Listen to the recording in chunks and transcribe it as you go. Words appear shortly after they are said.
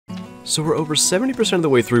So we're over 70% of the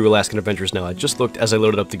way through Alaskan Adventures now. I just looked as I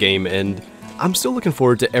loaded up the game, and I'm still looking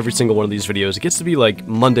forward to every single one of these videos. It gets to be like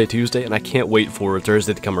Monday, Tuesday, and I can't wait for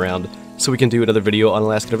Thursday to come around so we can do another video on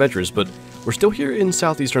Alaskan Adventures. But we're still here in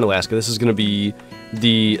southeastern Alaska. This is going to be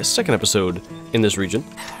the second episode in this region,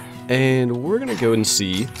 and we're going to go and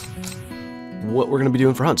see what we're going to be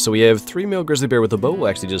doing for hunts. So we have 3 male grizzly bear with a bow. We'll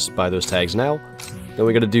actually just buy those tags now. Then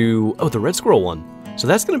we got to do, oh, the red squirrel one. So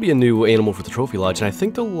that's going to be a new animal for the trophy lodge, and I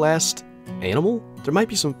think the last animal? There might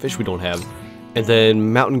be some fish we don't have. And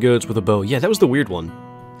then mountain goats with a bow. Yeah, that was the weird one.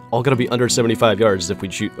 All going to be under 75 yards if we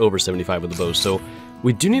shoot over 75 with a bow. So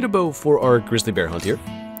we do need a bow for our grizzly bear hunt here.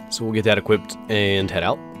 So we'll get that equipped and head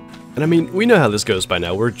out. And I mean, we know how this goes by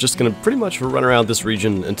now. We're just going to pretty much run around this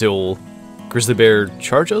region until grizzly bear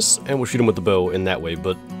charge us, and we'll shoot them with the bow in that way.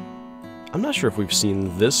 But I'm not sure if we've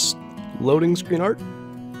seen this loading screen art.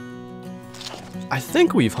 I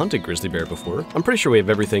think we've hunted grizzly bear before. I'm pretty sure we have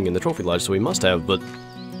everything in the trophy lodge, so we must have, but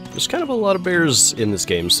there's kind of a lot of bears in this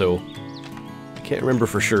game, so I can't remember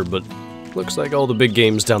for sure, but looks like all the big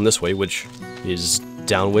game's down this way, which is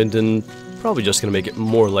downwind and probably just going to make it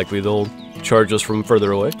more likely they'll charge us from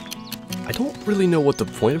further away. I don't really know what the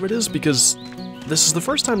point of it is, because this is the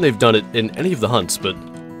first time they've done it in any of the hunts, but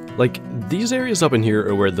like these areas up in here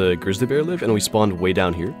are where the grizzly bear live, and we spawned way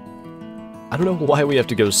down here. I don't know why we have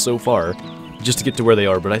to go so far just to get to where they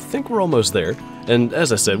are, but I think we're almost there. And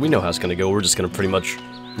as I said, we know how it's going to go. We're just going to pretty much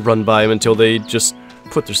run by them until they just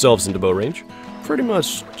put themselves into bow range. Pretty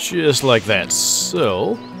much just like that.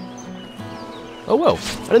 So... oh, whoa.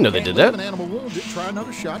 I didn't know they did that.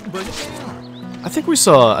 I think we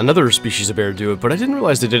saw another species of bear do it, but I didn't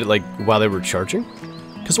realize they did it like while they were charging.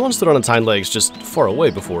 Because one stood on its hind legs just far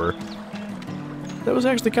away before. That was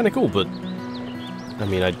actually kind of cool, but... I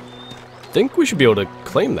mean, I think we should be able to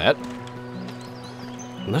claim that.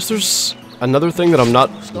 Unless there's another thing that I'm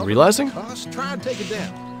not realizing? Why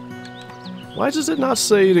does it not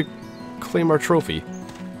say to claim our trophy?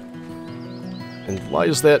 And why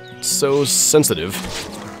is that so sensitive?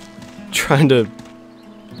 Trying to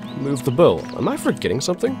move the bow. Am I forgetting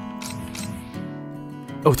something?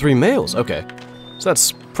 Oh, 3 males. Okay. So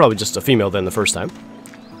that's probably just a female then the first time.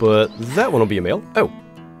 But that one will be a male. Oh.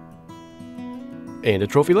 And a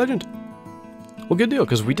trophy legend. Well, good deal,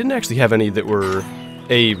 because we didn't actually have any that were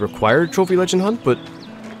a required trophy legend hunt, but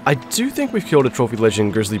I do think we've killed a trophy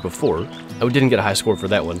legend grizzly before. I didn't get a high score for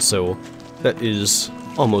that one, so that is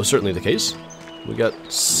almost certainly the case. We got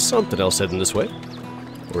something else heading this way,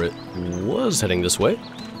 or it was heading this way.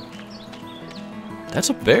 That's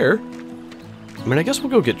a bear. I mean, I guess we'll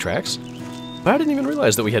go get tracks, but I didn't even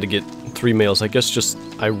realize that we had to get 3 males. I guess just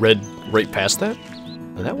I read right past that.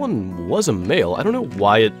 Now, that one was a male. I don't know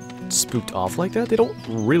why it spooked off like that. They don't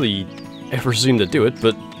really ever seem to do it,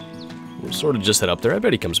 but we'll sort of just head up there. I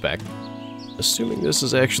bet he comes back. Assuming this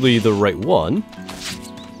is actually the right one.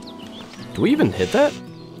 Do we even hit that?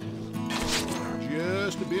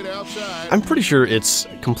 Just a bit outside. I'm pretty sure it's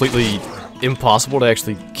completely impossible to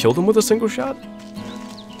actually kill them with a single shot.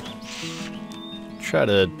 Try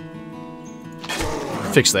to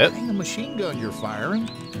fix that. Ain't a machine gun you're firing.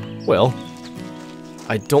 Well,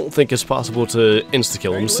 I don't think it's possible to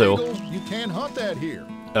insta-kill him, so... you can't hunt that here.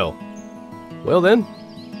 Oh. Well then,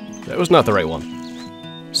 that was not the right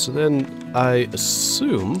one. So then, I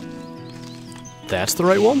assume that's the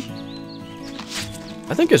right one?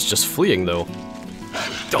 I think it's just fleeing, though.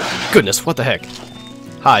 Oh, goodness, what the heck?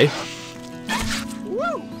 Hi.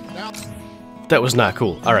 That was not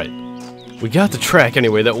cool. Alright. We got the track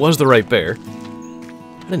anyway, that was the right bear.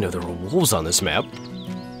 I didn't know there were wolves on this map.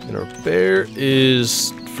 And our bear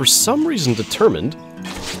is, for some reason, determined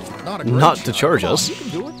not to charge us.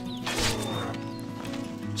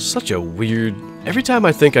 Such a weird... Every time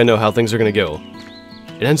I think I know how things are going to go,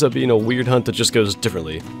 it ends up being a weird hunt that just goes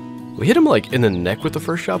differently. We hit him like in the neck with the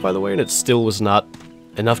first shot, by the way, and it still was not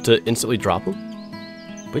enough to instantly drop him.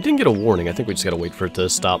 We didn't get a warning. I think we just got to wait for it to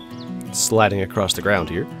stop sliding across the ground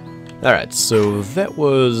here. Alright, so that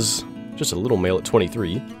was just a little male at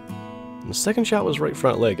 23. And the second shot was right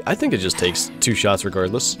front leg. I think it just takes 2 shots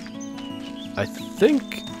regardless. I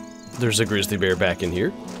think there's a grizzly bear back in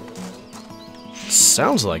here.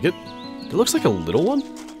 Sounds like it. It looks like a little one.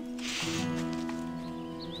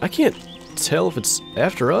 I can't tell if it's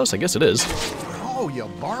after us. I guess it is. Oh, you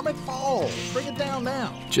varmint, fall. Bring it down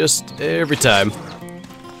now. Just every time.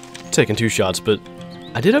 Taking 2 shots, but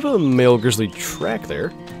I did have a male grizzly track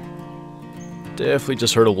there. Definitely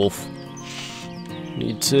just heard a wolf.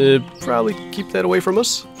 Need to probably keep that away from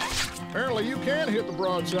us. Apparently you can hit the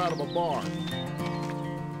broadside of a barn.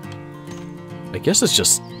 I guess it's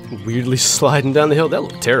just weirdly sliding down the hill. That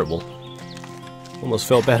looked terrible. Almost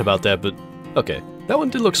felt bad about that, but okay. That one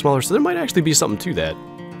did look smaller, so there might actually be something to that.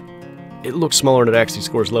 It looks smaller and it actually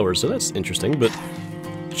scores lower, so that's interesting, but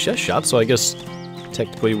chest shot, so I guess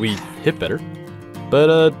technically we hit better.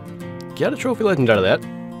 But, got a trophy legend out of that,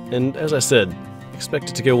 and as I said, expect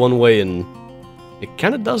it to go one way, and it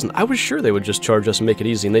kind of doesn't. I was sure they would just charge us and make it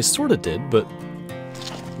easy, and they sort of did, but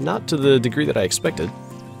not to the degree that I expected.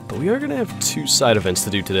 But we are going to have 2 side events to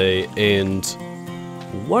do today, and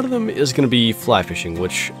one of them is going to be fly fishing,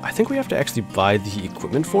 which I think we have to actually buy the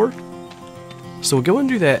equipment for. So we'll go and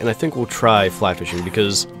do that, and I think we'll try fly fishing,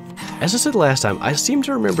 because, as I said last time, I seem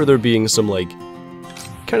to remember there being some, like,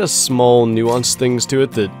 kind of small nuanced things to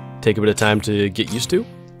it that take a bit of time to get used to.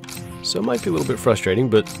 So it might be a little bit frustrating,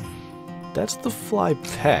 but that's the fly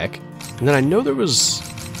pack. And then I know there was...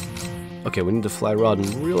 Okay, we need the fly rod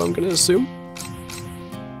and reel, I'm going to assume.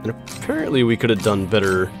 And apparently we could have done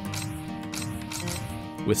better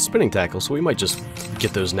with spinning tackle, so we might just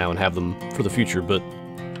get those now and have them for the future, but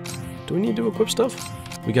do we need to equip stuff?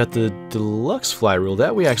 We got the deluxe fly reel,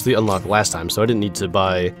 that we actually unlocked last time, so I didn't need to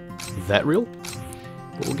buy that reel.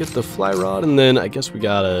 But we'll get the fly rod, and then I guess we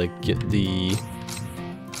gotta get the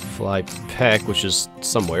fly pack, which is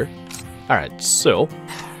somewhere. Alright, so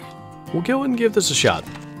we'll go and give this a shot.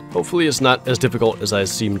 Hopefully it's not as difficult as I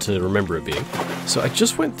seem to remember it being. So I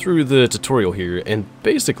just went through the tutorial here, and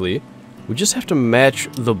basically we just have to match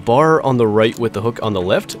the bar on the right with the hook on the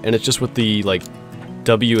left, and it's just with the, like,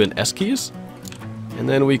 W and S keys. And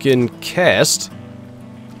then we can cast.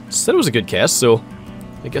 Said it was a good cast, so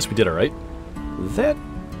I guess we did alright. That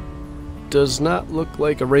does not look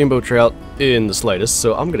like a rainbow trout in the slightest,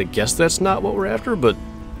 so I'm gonna guess that's not what we're after, but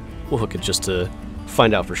we'll hook it just to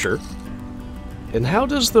find out for sure. And how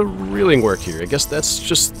does the reeling work here? I guess that's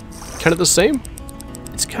just kind of the same.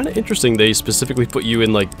 It's kind of interesting they specifically put you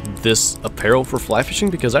in, like, this apparel for fly fishing,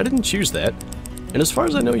 because I didn't choose that. And as far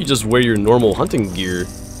as I know, you just wear your normal hunting gear,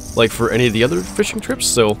 like for any of the other fishing trips,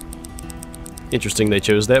 so interesting they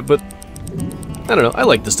chose that, but I don't know, I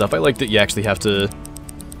like this stuff. I like that you actually have to,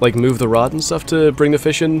 like, move the rod and stuff to bring the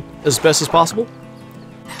fish in as best as possible.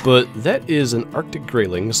 But that is an Arctic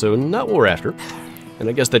grayling, so not what we're after. And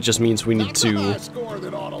I guess that just means we need to...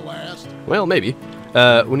 Well, maybe.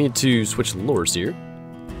 We need to switch lures here.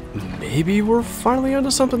 Maybe we're finally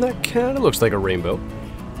onto something that kind of looks like a rainbow.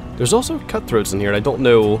 There's also cutthroats in here, and I don't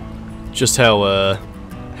know just how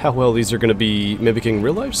well these are going to be mimicking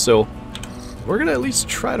real life, so we're going to at least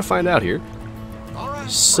try to find out here.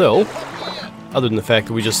 So, other than the fact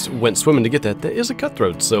that we just went swimming to get that, that is a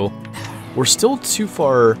cutthroat, so we're still too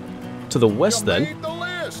far to the west then.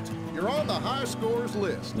 You're on the high scores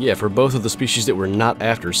list. Yeah, for both of the species that we're not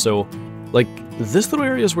after, so, like, this little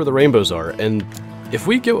area is where the rainbows are, and if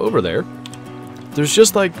we go over there, there's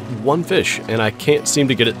just, like, one fish, and I can't seem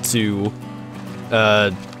to get it to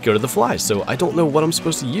go to the fly, so I don't know what I'm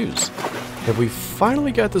supposed to use. Have we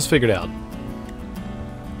finally got this figured out?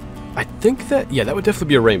 I think that, yeah, that would definitely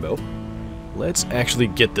be a rainbow. Let's actually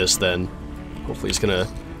get this then. Hopefully it's gonna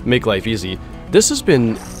make life easy. This has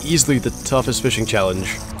been easily the toughest fishing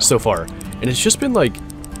challenge so far, and it's just been like,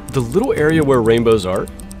 the little area where rainbows are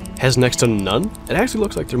has next to none. It actually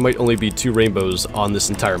looks like there might only be 2 rainbows on this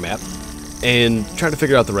entire map, and trying to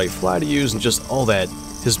figure out the right fly to use and just all that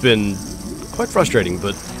has been quite frustrating,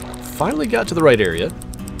 but finally got to the right area.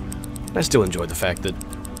 And I still enjoy the fact that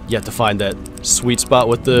you have to find that sweet spot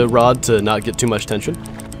with the rod to not get too much tension.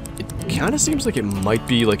 It kind of seems like it might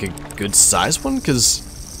be like a good size one,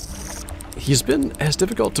 because he's been as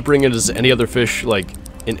difficult to bring in as any other fish, like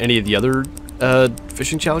in any of the other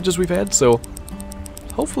fishing challenges we've had, so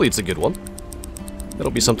hopefully it's a good one.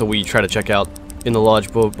 That'll be something we try to check out in the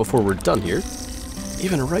lodge before we're done here.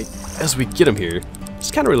 Even right as we get him here,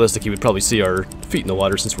 it's kind of realistic he would probably see our feet in the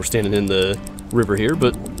water since we're standing in the river here,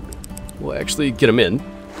 but we'll actually get him in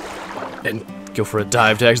and go for a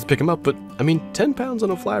dive to actually pick him up. But I mean, 10 pounds on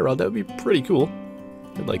a fly rod, that would be pretty cool.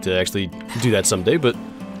 I'd like to actually do that someday, but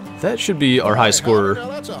that should be our high score.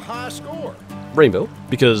 That's a high score. Rainbow,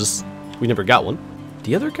 because we never got one.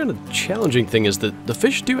 The other kind of challenging thing is that the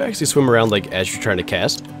fish do actually swim around like as you're trying to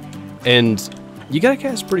cast, and you gotta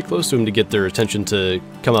cast pretty close to them to get their attention to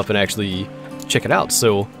come up and actually check it out.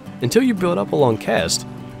 So until you build up a long cast,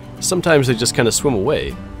 sometimes they just kind of swim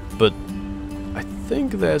away. But I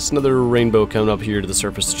think that's another rainbow coming up here to the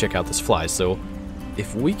surface to check out this fly, so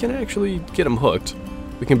if we can actually get him hooked,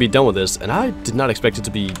 we can be done with this. And I did not expect it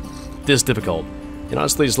to be this difficult, and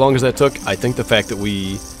honestly, as long as that took, I think the fact that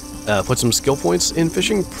we put some skill points in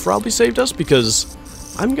fishing probably saved us, because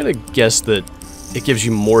I'm gonna guess that it gives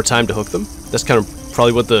you more time to hook them. That's kind of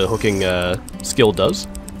probably what the hooking skill does,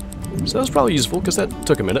 so that was probably useful, because that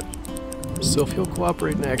took a minute. So if he'll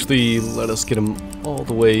cooperate and actually let us get him all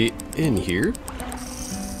the way in here.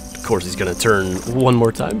 Of course he's going to turn one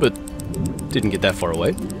more time, but didn't get that far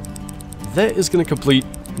away. That is going to complete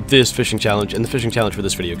this fishing challenge and the fishing challenge for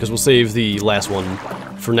this video, because we'll save the last one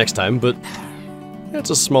for next time, but that's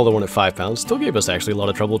a smaller one at 5 pounds. Still gave us actually a lot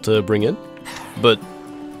of trouble to bring in, but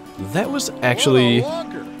that was actually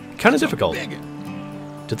kind of difficult.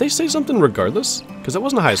 Did they say something regardless? Because that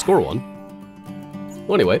wasn't a high score one.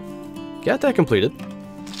 Well, anyway, got that completed.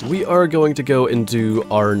 We are going to go and do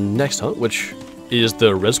our next hunt, which is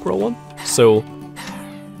the red squirrel one. So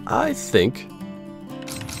I think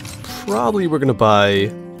probably we're going to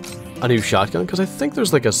buy a new shotgun, because I think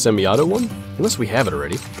there's like a semi-auto one, unless we have it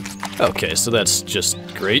already. Okay, so that's just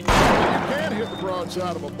great.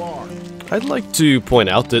 I'd like to point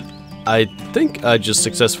out that I think I just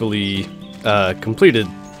successfully completed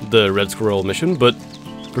the red squirrel mission, but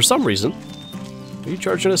for some reason... Are you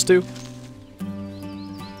charging us too?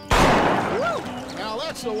 Now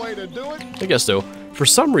that's the way to do it. I guess so. For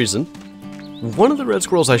some reason, one of the red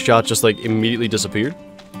squirrels I shot just like immediately disappeared,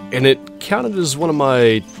 and it counted as one of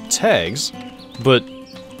my tags, but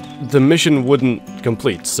the mission wouldn't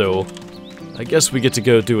complete, so I guess we get to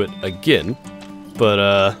go do it again.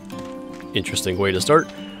 But interesting way to start.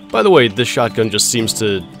 By the way, this shotgun just seems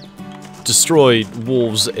to destroy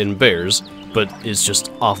wolves and bears, but is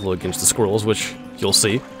just awful against the squirrels, which you'll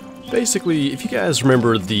see. Basically, if you guys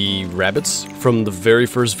remember the rabbits from the very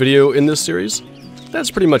first video in this series,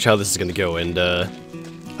 that's pretty much how this is going to go, and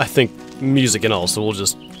I think music and all, so we'll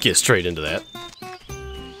just get straight into that.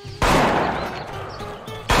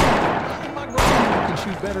 You can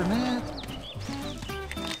shoot better than that.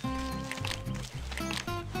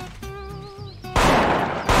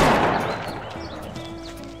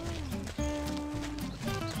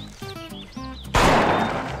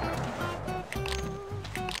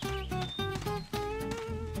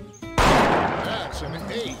 That's an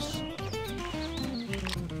ace.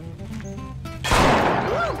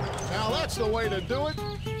 Now that's the way to do it.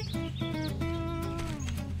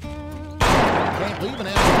 Can't leave an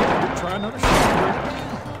animal. Try another shot.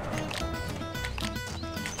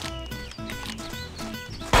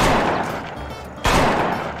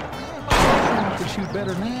 Shoot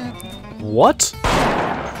better than that. What?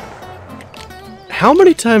 How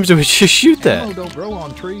many times do we just shoot that? Ammo don't grow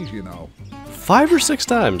on trees, you know. 5 or 6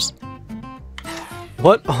 times.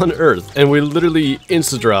 What on earth? And we literally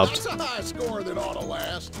insta-dropped That's a high score that ought to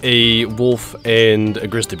last. a wolf and a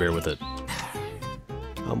grizzly bear with it.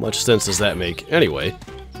 How much sense does that make? Anyway.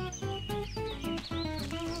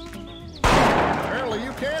 Apparently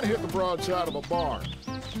you can hit the broadside of a barn.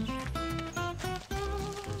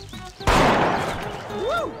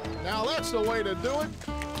 Woo! Now that's the way to do it.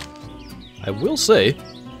 I will say,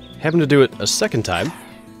 having to do it a second time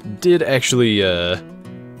did actually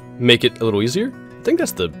make it a little easier. I think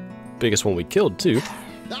that's the biggest one we killed, too.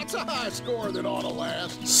 That's a high score that ought to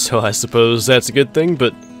last. So I suppose that's a good thing,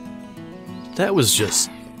 but that was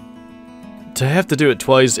just... To have to do it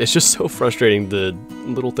twice, it's just so frustrating. The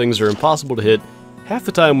little things are impossible to hit. Half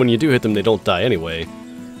the time when you do hit them, they don't die anyway.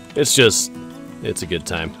 It's just... It's a good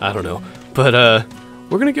time. I don't know. But,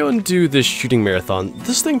 we're gonna go and do this shooting marathon.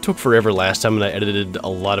 This thing took forever last time and I edited a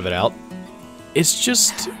lot of it out. It's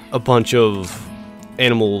just a bunch of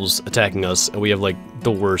animals attacking us, and we have, like, the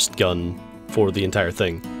worst gun for the entire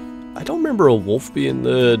thing. I don't remember a wolf being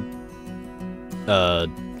the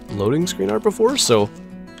loading screen art before, so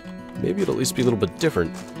maybe it'll at least be a little bit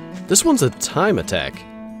different. This one's a time attack.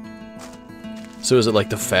 So is it like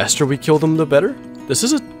the faster we kill them, the better? This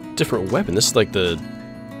is a different weapon. This is like the...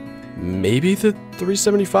 maybe the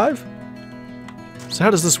 375? So how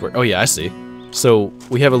does this work? Oh yeah, I see. So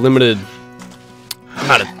we have a limited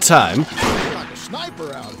amount of time. You're like a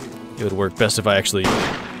sniper out here. It would work best if I actually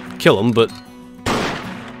kill him, but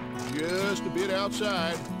Just a bit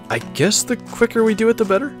outside. I guess the quicker we do it, the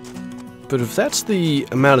better. But if that's the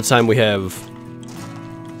amount of time we have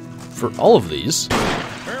for all of these,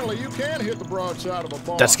 Apparently you can hit the broadside of a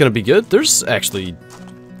barn. that's gonna be good. There's actually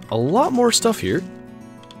a lot more stuff here,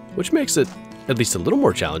 which makes it at least a little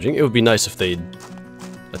more challenging. It would be nice if they'd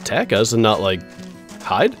attack us and not, like,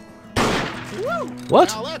 hide. What?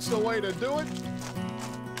 Now that's the way to do it.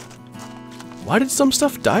 Why did some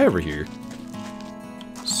stuff die over here?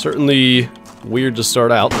 Certainly weird to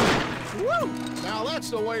start out. Now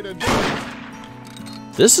that's the way to do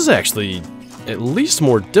it. This is actually at least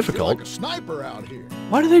more You're difficult. like a sniper out here.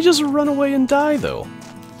 Why do they just run away and die, though?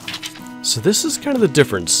 So this is kind of the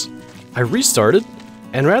difference. I restarted,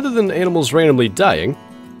 and rather than animals randomly dying,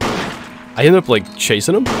 I ended up, like,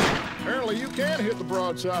 chasing them. Apparently you can hit the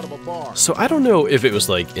broadside of a bar. So I don't know if it was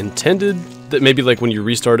like intended that maybe like when you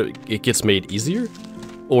restart it, it gets made easier,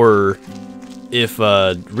 or if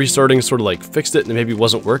restarting sort of like fixed it and it maybe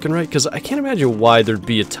wasn't working right, because I can't imagine why there'd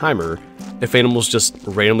be a timer if animals just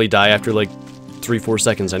randomly die after like 3-4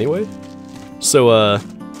 seconds anyway. So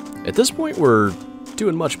at this point we're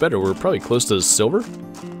doing much better. We're probably close to silver,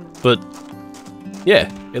 but yeah,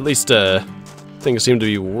 at least things seem to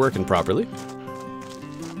be working properly.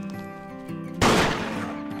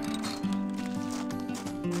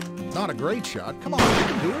 Not a great shot. Come on, you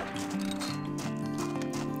can do it.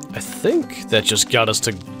 I think that just got us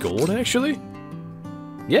to gold, actually.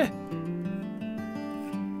 Yeah.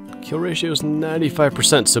 Kill ratio is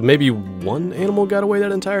 95%, so maybe one animal got away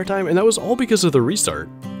that entire time, and that was all because of the restart.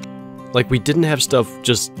 Like, we didn't have stuff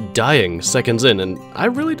just dying seconds in, and I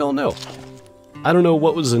really don't know. I don't know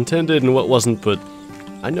what was intended and what wasn't, but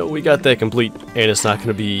I know we got that complete, and it's not going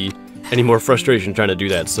to be any more frustration trying to do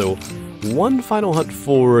that. So, one final hunt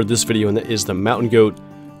for this video, and that is the mountain goat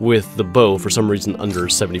with the bow, for some reason under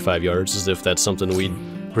 75 yards, as if that's something we'd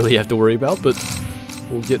really have to worry about, but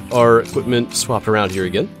we'll get our equipment swapped around here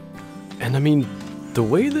again. And I mean, the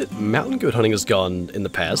way that mountain goat hunting has gone in the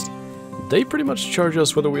past, they pretty much charge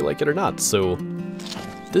us whether we like it or not, so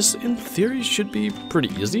this in theory should be pretty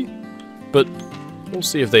easy, but we'll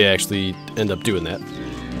see if they actually end up doing that.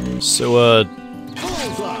 So,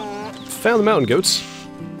 found the mountain goats.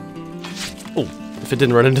 Oh, if it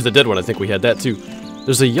didn't run into the dead one, I think we had that too.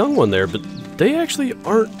 There's a young one there, but they actually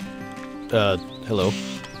aren't, hello.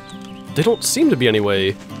 They don't seem to be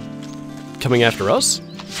anyway coming after us,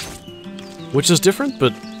 which is different,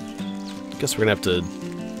 but I guess we're gonna have to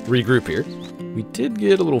regroup here. We did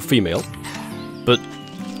get a little female, but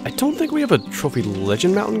I don't think we have a trophy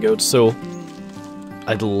legend mountain goat, so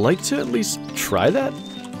I'd like to at least try that.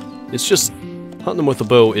 It's just hunting them with a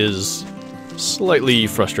bow is slightly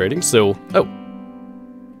frustrating, so... Oh.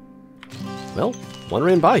 Well, one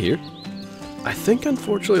ran by here. I think,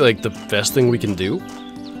 unfortunately, like, the best thing we can do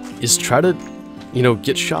is try to, you know,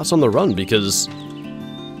 get shots on the run, because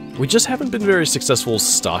we just haven't been very successful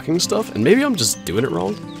stalking stuff, and maybe I'm just doing it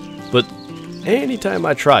wrong, but anytime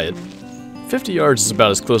I try it, 50 yards is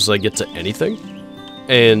about as close as I get to anything,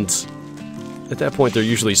 and at that point they're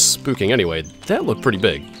usually spooking anyway. That looked pretty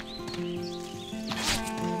big.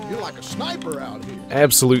 You're like a sniper out here.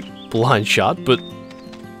 Absolute blind shot, but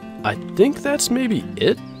I think that's maybe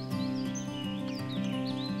it.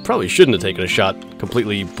 Probably shouldn't have taken a shot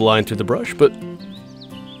completely blind through the brush, but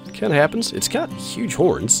kind of happens. It's got huge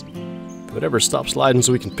horns. Whatever, stop sliding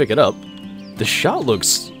so we can pick it up. The shot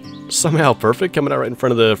looks somehow perfect, coming out right in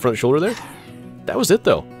front of the front shoulder there. That was it,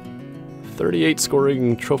 though. 38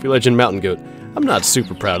 scoring trophy legend mountain goat. I'm not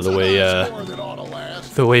super proud of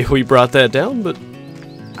the way we brought that down, but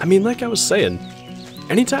I mean, like I was saying,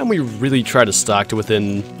 anytime we really try to stalk to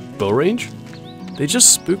within bow range, they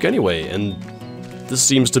just spook anyway, and this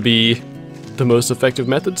seems to be the most effective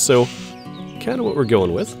method, so kind of what we're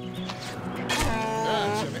going with.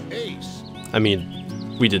 That's an ace. I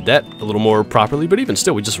mean, we did that a little more properly, but even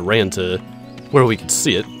still, we just ran to where we could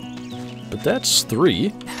see it. But that's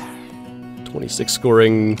 3. 26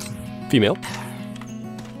 scoring female.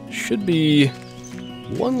 Should be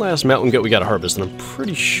one last mountain goat we gotta harvest, and I'm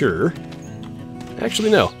pretty sure...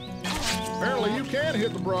 Actually, no. Apparently you can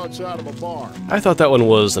hit the broadside of a bar. I thought that one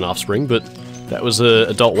was an offspring, but that was an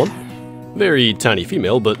adult one. Very tiny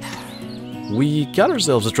female, but we got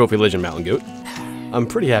ourselves a trophy legend mountain goat. I'm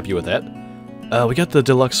pretty happy with that. We got the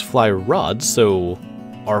deluxe fly rod, so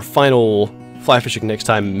our final fly fishing next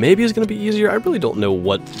time maybe is going to be easier. I really don't know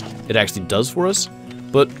what it actually does for us,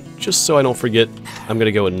 but just so I don't forget, I'm going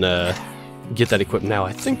to go and get that equipped now.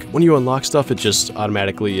 I think when you unlock stuff, it just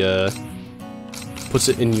automatically puts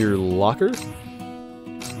it in your locker.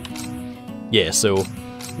 Yeah, so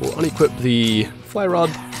we'll unequip the fly rod,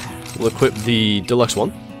 we'll equip the deluxe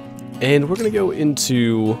one, and we're going to go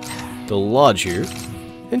into the lodge here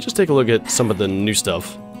and just take a look at some of the new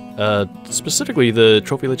stuff. Specifically the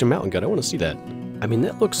trophy legend mountain goat. I want to see that. I mean,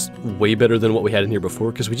 that looks way better than what we had in here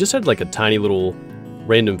before, because we just had like a tiny little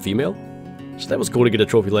random female. So that was cool to get a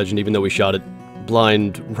trophy legend, even though we shot it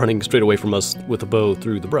blind, running straight away from us with a bow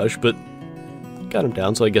through the brush, but got him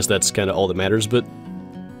down, so I guess that's kind of all that matters. But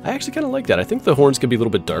I actually kind of like that. I think the horns could be a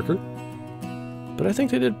little bit darker, but I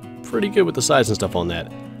think they did pretty good with the size and stuff on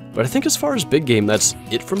that. But I think as far as big game, that's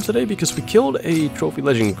it from today, because we killed a trophy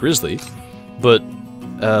legend grizzly, but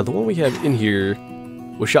the one we have in here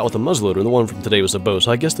was shot with a muzzleloader, and the one from today was a bow,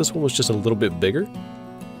 so I guess this one was just a little bit bigger.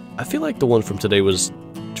 I feel like the one from today was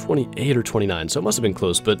 28 or 29, so it must have been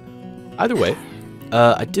close, but either way,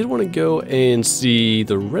 I did want to go and see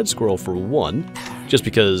the red squirrel for one, just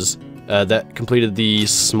because that completed the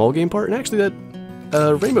small game part, and actually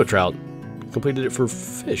that rainbow trout completed it for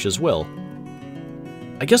fish as well.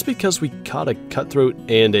 I guess because we caught a cutthroat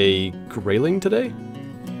and a grayling today,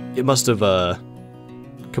 it must have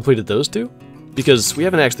completed those two, because we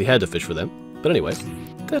haven't actually had to fish for them. But anyway,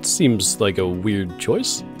 that seems like a weird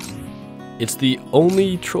choice. It's the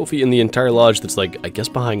only trophy in the entire lodge that's like, I guess,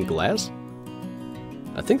 behind glass?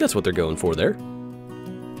 I think that's what they're going for there.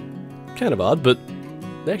 Kind of odd, but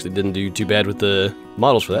they actually didn't do too bad with the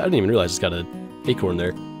models for that. I didn't even realize it's got an acorn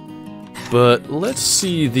there. But let's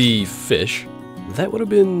see the fish. That would have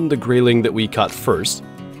been the grayling that we caught first.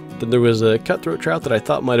 Then there was a cutthroat trout that I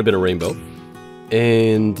thought might have been a rainbow.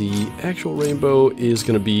 And the actual rainbow is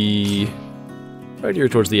going to be right here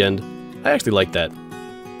towards the end. I actually like that.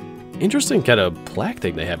 Interesting kind of plaque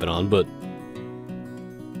thing they have it on, but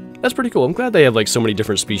that's pretty cool. I'm glad they have like so many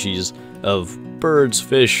different species of birds,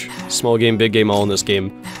 fish, small game, big game all in this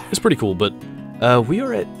game. It's pretty cool, but we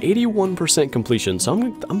are at 81% completion, so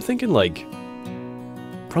I'm thinking like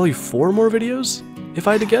probably 4 more videos, if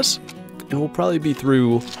I had to guess, and we'll probably be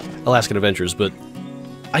through Alaskan Adventures, but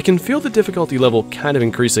I can feel the difficulty level kind of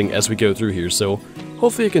increasing as we go through here, so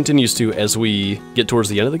hopefully it continues to as we get towards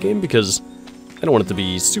the end of the game, because I don't want it to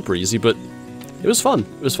be super easy, but it was fun.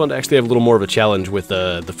 It was fun to actually have a little more of a challenge with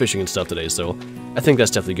the fishing and stuff today, so I think that's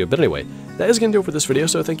definitely good. But anyway, that is going to do it for this video,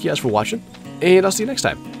 so thank you guys for watching, and I'll see you next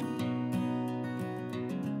time.